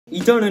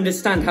you don't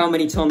understand how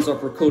many times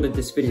I've recorded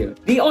this video.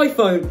 The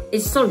iPhone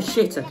is so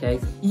shit, okay?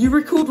 You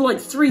record like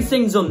 3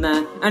 things on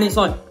there, and it's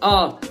like,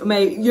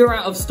 mate, you're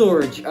out of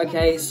storage,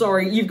 okay?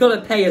 Sorry, you've got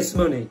to pay us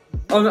money.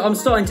 I'm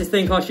starting to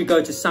think I should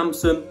go to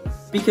Samsung,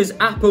 because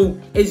Apple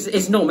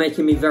is not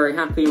making me very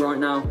happy right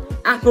now.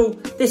 Apple,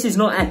 this is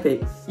not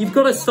epic. You've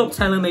got to stop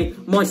telling me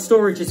my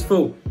storage is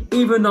full,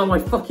 even though I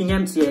fucking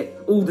empty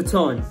it all the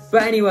time.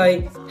 But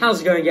anyway,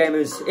 how's it going,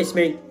 gamers? It's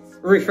me,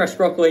 Refresh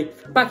Broccoli,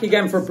 back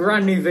again for a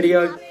brand new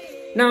video.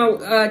 Now,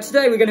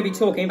 today we're going to be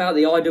talking about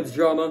the Idubbz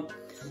drama.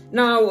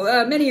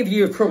 Now, many of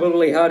you have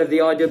probably heard of the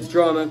Idubbz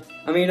drama.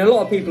 I mean, a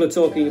lot of people are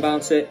talking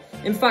about it.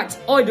 In fact,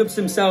 Idubbz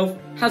himself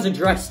has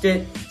addressed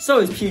it. So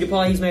has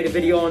PewDiePie, he's made a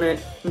video on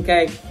it,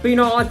 okay? But, you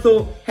know, I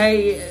thought,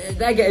 hey,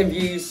 they're getting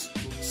views.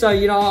 So,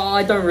 you know,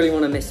 I don't really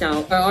want to miss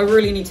out. I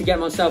really need to get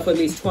myself at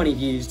least 20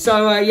 views.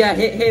 So, yeah,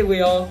 here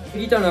we are. If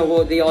you don't know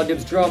what the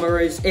Idubbz drama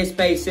is, it's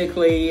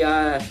basically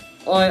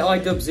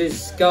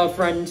Idubbz's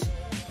girlfriend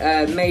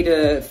made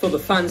a For the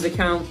Fans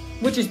account,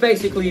 which is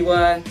basically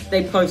where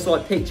they post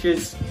like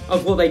pictures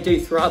of what they do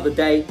throughout the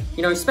day.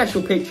 You know,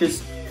 special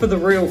pictures for the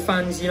real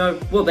fans, you know,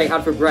 what they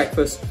had for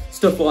breakfast,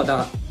 stuff like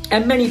that.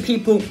 And many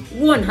people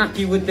weren't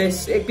happy with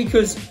this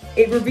because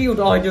it revealed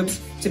Idubbz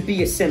to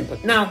be a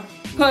simp. Now,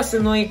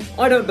 personally,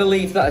 I don't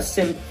believe that a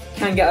simp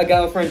can get a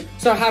girlfriend,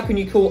 so how can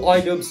you call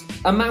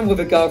Idubbz, a man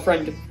with a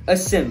girlfriend, a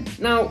simp?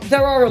 Now,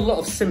 there are a lot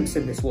of simps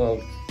in this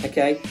world,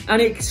 okay?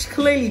 And it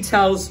clearly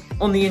tells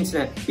on the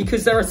internet,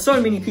 because there are so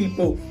many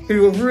people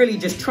who are really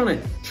just trying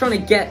to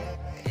get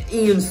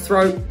Ian's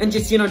throat and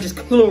just, you know, just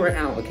claw it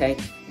out, okay?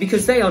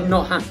 Because they are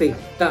not happy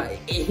that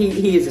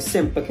he is a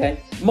simp,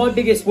 okay? My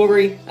biggest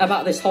worry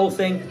about this whole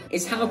thing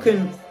is how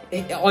can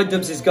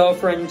Idubbz's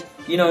girlfriend,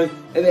 you know,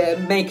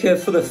 make her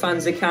For the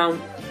Fans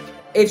account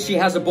if she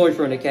has a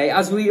boyfriend, okay?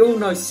 As we all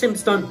know,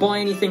 simps don't buy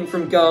anything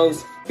from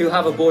girls who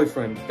have a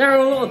boyfriend. There are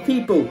a lot of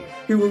people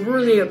who are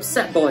really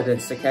upset by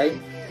this, okay?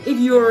 If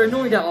you are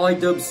annoyed at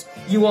Idubbz,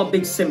 you are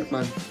big simp,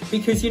 man.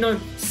 Because, you know,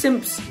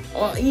 simps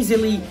are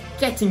easily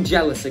getting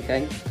jealous,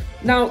 okay?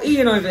 Now,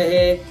 Ian over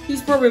here,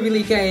 he's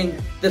probably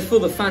getting the For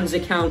the Fans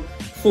account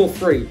for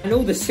free. And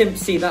all the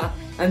simps see that,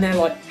 and they're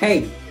like,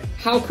 hey,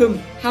 how come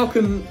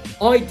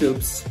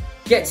Idubbz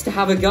gets to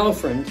have a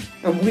girlfriend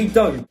and we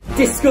don't?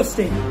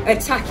 Disgusting.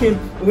 Attack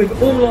him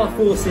with all our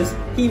forces.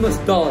 He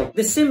must die.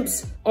 The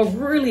simps are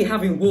really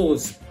having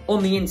wars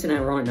on the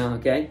internet right now,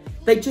 okay?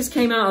 They just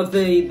came out of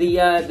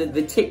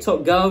the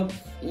TikTok girl.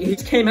 You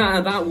came out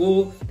of that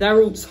war.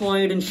 They're all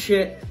tired and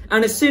shit.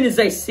 And as soon as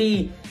they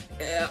see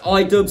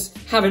Idubbz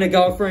having a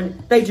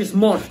girlfriend, they just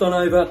marched on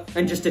over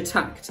and just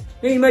attacked.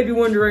 Now you may be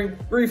wondering,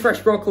 Refresh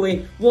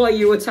Broccoli, why are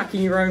you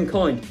attacking your own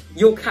kind?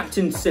 You're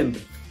Captain Simp.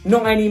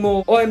 Not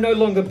anymore. I am no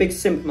longer big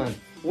simp man.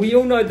 We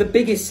all know the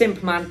biggest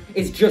simp man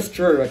is just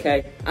Drew,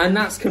 okay? And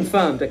that's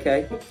confirmed,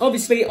 okay?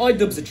 Obviously,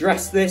 Idubbz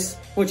addressed this,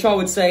 which I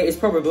would say is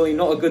probably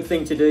not a good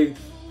thing to do,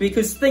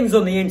 because things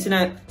on the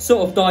internet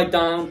sort of died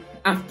down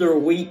after a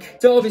week.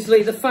 So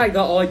obviously, the fact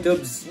that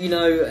Idubbz, you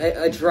know,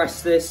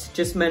 addressed this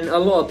just meant a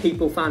lot of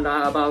people found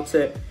out about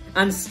it.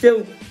 And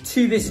still,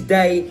 to this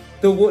day,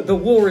 the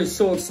war is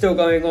sort of still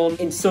going on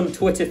in some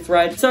Twitter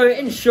thread. So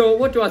in short,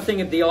 what do I think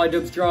of the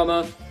Idubbz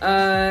drama?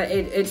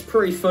 It's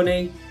pretty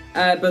funny.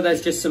 But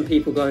there's just some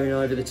people going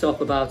over the top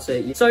about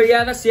it. So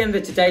yeah, that's the end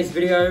of today's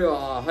video.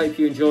 I hope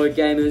you enjoyed,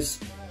 gamers.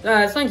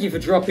 Thank you for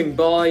dropping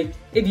by.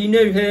 If you're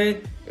new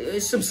here,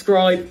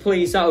 subscribe,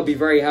 please. That would be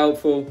very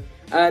helpful.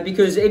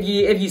 Because if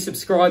you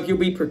subscribe, you'll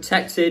be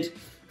protected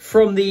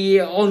from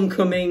the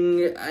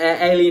oncoming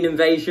alien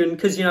invasion.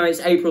 Because, you know, it's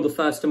April the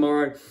 1st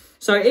tomorrow.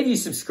 So if you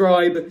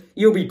subscribe,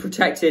 you'll be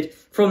protected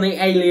from the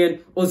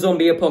alien or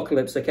zombie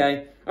apocalypse,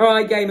 okay?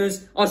 Alright,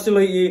 gamers, I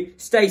salute you.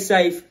 Stay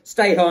safe,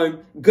 stay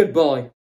home, goodbye.